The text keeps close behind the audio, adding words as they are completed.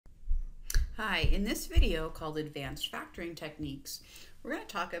Hi, in this video called Advanced Factoring Techniques, we're going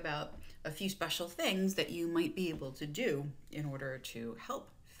to talk about a few special things that you might be able to do in order to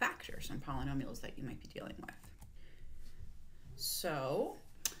help factor some polynomials that you might be dealing with. So,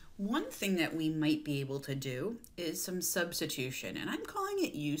 one thing that we might be able to do is some substitution, and I'm calling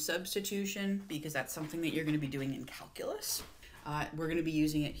it U substitution because that's something that you're going to be doing in calculus. We're going to be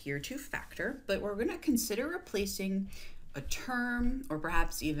using it here to factor, but we're going to consider replacing a term, or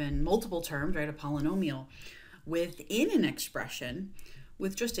perhaps even multiple terms, right, a polynomial, within an expression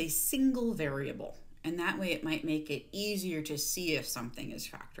with just a single variable. And that way it might make it easier to see if something is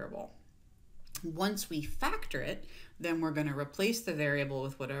factorable. Once we factor it, then we're going to replace the variable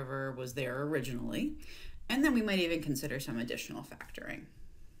with whatever was there originally, and then we might even consider some additional factoring.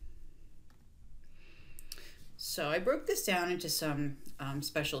 So I broke this down into some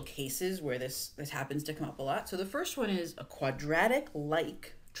special cases where this happens to come up a lot. So the first one is a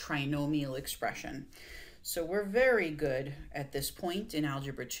quadratic-like trinomial expression. So we're very good at this point in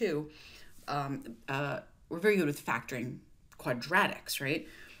Algebra 2. We're very good with factoring quadratics, right?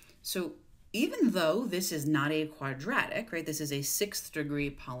 So even though this is not a quadratic, right, this is a 6th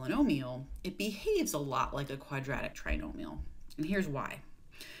degree polynomial, it behaves a lot like a quadratic trinomial. And here's why.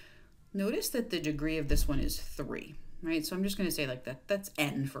 Notice that the degree of this one is 3, right? So I'm just going to say like that, that's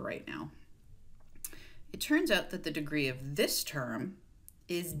n for right now. It turns out that the degree of this term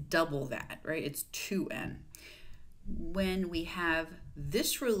is double that, right? It's 2n. When we have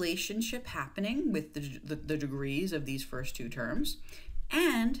this relationship happening with the degrees of these first two terms,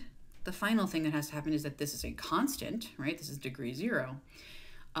 and the final thing that has to happen is that this is a constant, right? This is degree 0.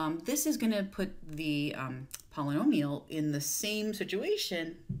 This is going to put the polynomial in the same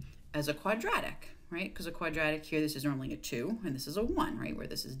situation as a quadratic, right? Because a quadratic here, this is normally a 2, and this is a 1, right? Where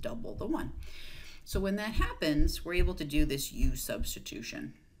this is double the 1. So when that happens, we're able to do this U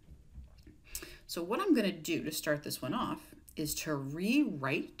substitution. So what I'm going to do to start this one off is to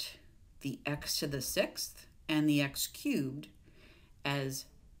rewrite the x to the 6th and the x cubed as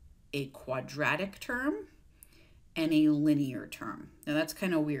a quadratic term and a linear term. Now that's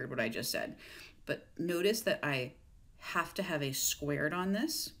kind of weird what I just said, but notice that I have to have a squared on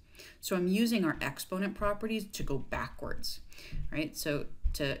this. So I'm using our exponent properties to go backwards, right? So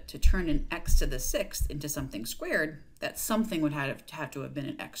to turn an x to the 6th into something squared, that something would have to have been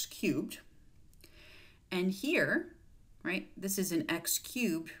an x cubed. And here, right, this is an x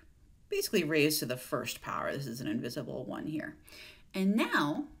cubed, basically raised to the first power. This is an invisible 1 here. And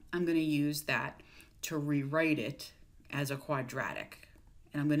now I'm going to use that to rewrite it as a quadratic.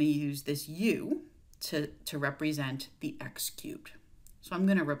 And I'm going to use this u to represent the x cubed. So I'm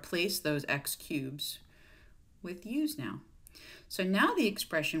going to replace those x cubes with u's now. So now the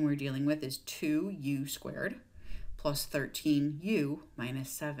expression we're dealing with is 2u squared plus 13u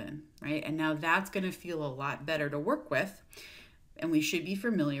minus 7, right? And now that's going to feel a lot better to work with, and we should be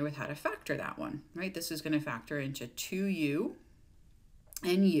familiar with how to factor that one, right? This is going to factor into 2u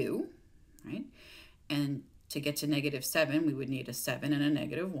and u, right? And to get to -7, we would need a 7 and a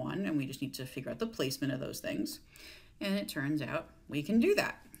 -1, and we just need to figure out the placement of those things. And it turns out we can do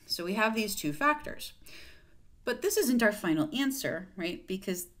that. So we have these two factors. But this isn't our final answer, right?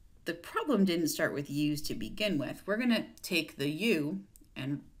 Because the problem didn't start with u's to begin with. We're going to take the u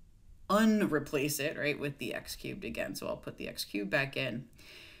and unreplace it, right, with the x cubed again. So I'll put the x cubed back in.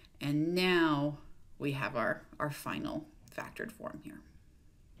 And now we have our final factored form here.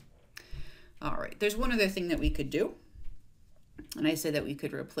 All right, there's one other thing that we could do. And I said that we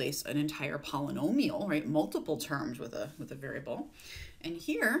could replace an entire polynomial, right, multiple terms with a variable. And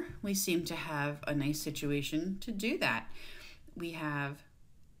here we seem to have a nice situation to do that. We have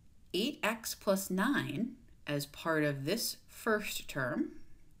 8x plus 9 as part of this first term,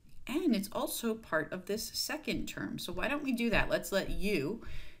 and it's also part of this second term. So why don't we do that? Let's let u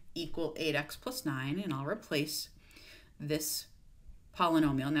equal 8x plus 9, and I'll replace this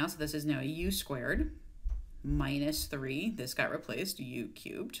polynomial now. So this is now a u squared minus 3, this got replaced, u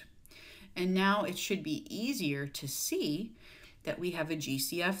cubed. And now it should be easier to see that we have a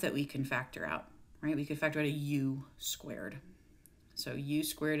GCF that we can factor out, right? We could factor out a u squared. So u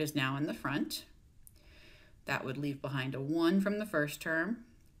squared is now in the front. That would leave behind a 1 from the first term,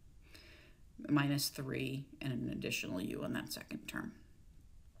 minus 3, and an additional u in that second term.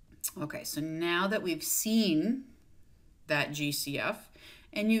 Okay, so now that we've seen that GCF,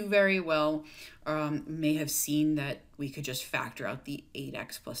 and you very well may have seen that we could just factor out the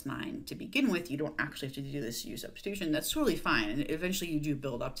 8x plus 9 to begin with. You don't actually have to do this u substitution. That's totally fine. And eventually you do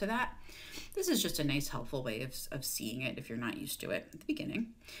build up to that. This is just a nice, helpful way of seeing it if you're not used to it at the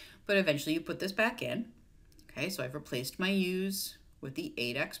beginning. But eventually you put this back in. Okay, so I've replaced my u's with the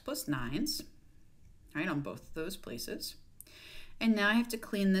 8x plus 9s, right, on both of those places. And now I have to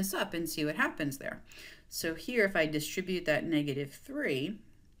clean this up and see what happens there. So here, if I distribute that -3,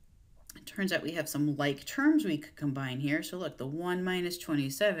 it turns out we have some like terms we could combine here. So look, the 1 minus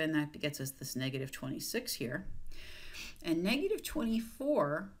 27, that gets us this -26 here. And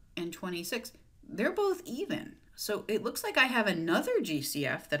 -24 and 26, they're both even. So it looks like I have another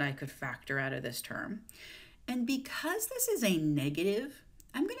GCF that I could factor out of this term. And because this is a negative,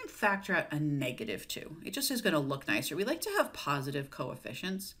 I'm going to factor out a -2. It just is going to look nicer. We like to have positive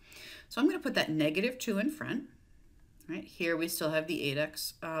coefficients. So I'm going to put that -2 in front. Right here we still have the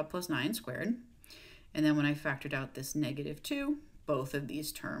 8x plus 9 squared. And then when I factored out this -2, both of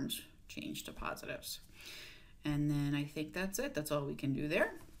these terms change to positives. And then I think that's it. That's all we can do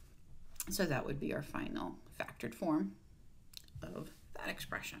there. So that would be our final factored form of that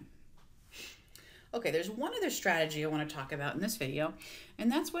expression. Okay, there's one other strategy I want to talk about in this video,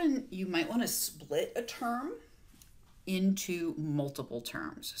 and that's when you might want to split a term into multiple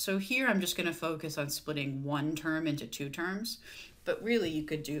terms. So here I'm just going to focus on splitting one term into two terms, but really you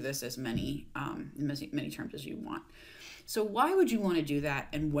could do this as many terms as you want. So why would you want to do that,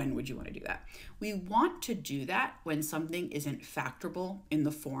 and when would you want to do that? We want to do that when something isn't factorable in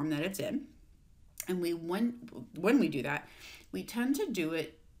the form that it's in. And when we do that, we tend to do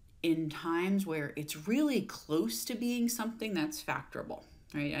it in times where it's really close to being something that's factorable,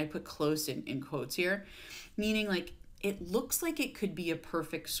 right? I put close in quotes here, meaning like it looks like it could be a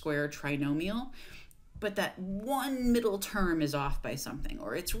perfect square trinomial, but that one middle term is off by something,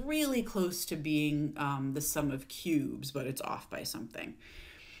 or it's really close to being the sum of cubes, but it's off by something.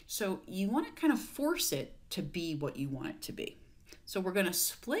 So you want to kind of force it to be what you want it to be. So we're going to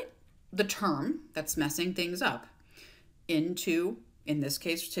split the term that's messing things up into, in this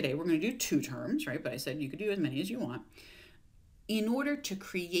case today, we're going to do two terms, right? But I said you could do as many as you want in order to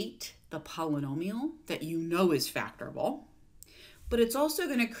create the polynomial that you know is factorable, but it's also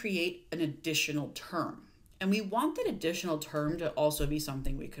going to create an additional term. And we want that additional term to also be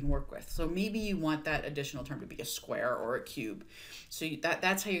something we can work with. So maybe you want that additional term to be a square or a cube. So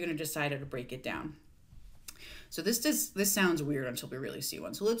that's how you're going to decide how to break it down. So this sounds weird until we really see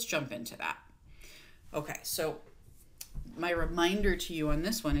one. So let's jump into that. Okay, so my reminder to you on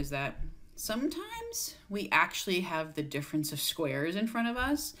this one is that sometimes we actually have the difference of squares in front of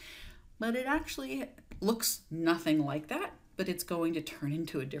us, but it actually looks nothing like that, but it's going to turn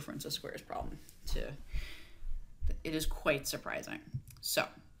into a difference of squares problem. It is quite surprising. So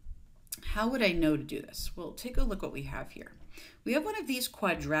how would I know to do this? Well, take a look what we have here. We have one of these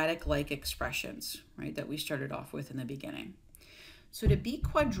quadratic-like expressions, right, that we started off with in the beginning. So to be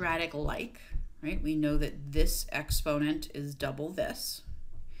quadratic-like, right, we know that this exponent is double this,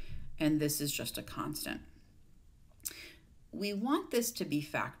 and this is just a constant. We want this to be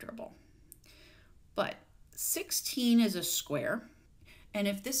factorable, but 16 is a square, and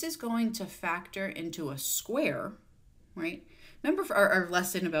if this is going to factor into a square, right, remember for our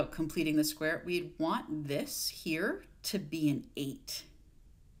lesson about completing the square, we'd want this here to be an 8,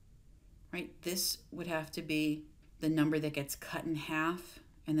 right? This would have to be the number that gets cut in half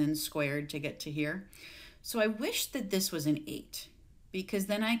and then squared to get to here. So I wish that this was an 8, because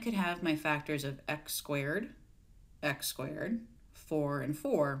then I could have my factors of x squared, 4 and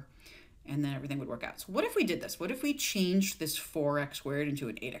 4, and then everything would work out. So what if we did this? What if we changed this 4x squared into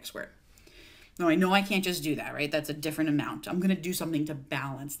an 8x squared? Now I know I can't just do that, right? That's a different amount. I'm going to do something to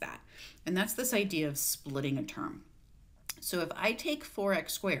balance that. And that's this idea of splitting a term. So if I take 4x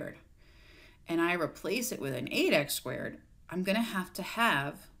squared and I replace it with an 8x squared, I'm going to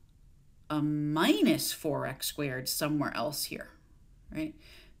have a minus 4x squared somewhere else here, right?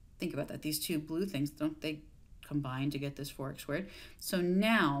 Think about that. These two blue things, don't they combine to get this 4x squared? So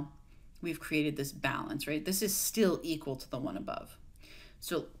now we've created this balance, right? This is still equal to the one above.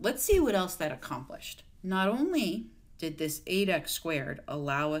 So let's see what else that accomplished. Not only did this 8x squared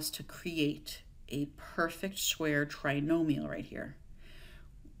allow us to create a perfect square trinomial right here,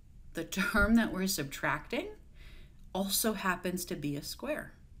 the term that we're subtracting also happens to be a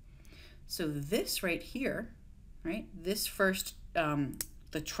square. So this right here, right, this first, the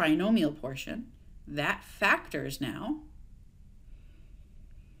trinomial portion, that factors now.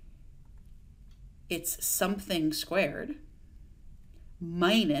 It's something squared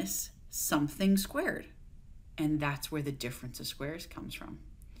minus something squared. And that's where the difference of squares comes from,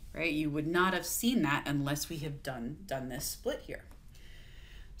 right? You would not have seen that unless we have done this split here.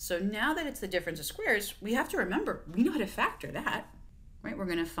 So now that it's the difference of squares, we have to remember, we know how to factor that, right? We're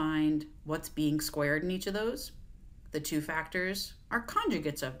going to find what's being squared in each of those. The two factors are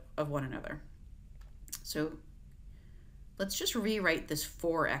conjugates of one another. So let's just rewrite this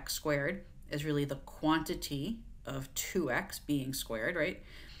 4x squared as really the quantity of 2x being squared, right?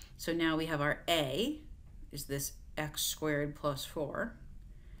 So now we have our a is this x squared plus 4,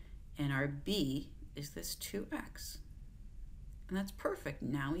 and our b is this 2x. And that's perfect.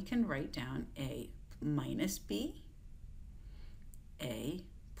 Now we can write down a minus b, a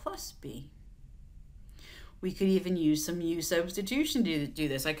plus b. We could even use some u substitution to do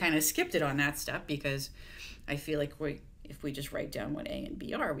this. I kind of skipped it on that step because I feel like if we just write down what a and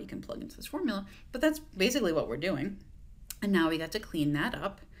b are, we can plug into this formula. But that's basically what we're doing. And now we got to clean that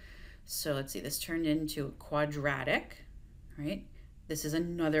up. So let's see, this turned into a quadratic, right? This is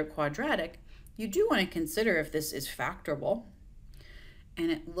another quadratic. You do want to consider if this is factorable.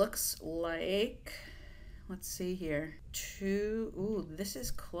 And it looks like, let's see here, 2, ooh, this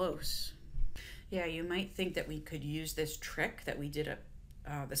is close. Yeah, you might think that we could use this trick that we did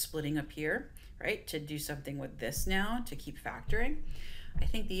the splitting up here, right, to do something with this now to keep factoring. I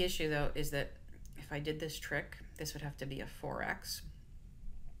think the issue though is that if I did this trick, this would have to be a 4x.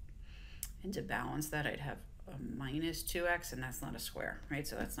 And to balance that, I'd have a minus 2x, and that's not a square, right?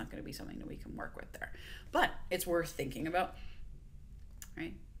 So that's not going to be something that we can work with there. But it's worth thinking about,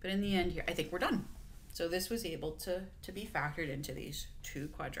 right? But in the end here, I think we're done. So this was able to be factored into these two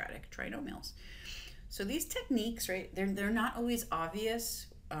quadratic trinomials. So these techniques, right, they're not always obvious.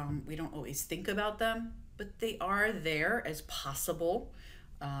 We don't always think about them, but they are there as possible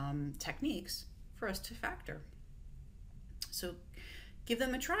techniques for us to factor. So give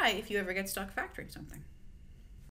them a try if you ever get stuck factoring something.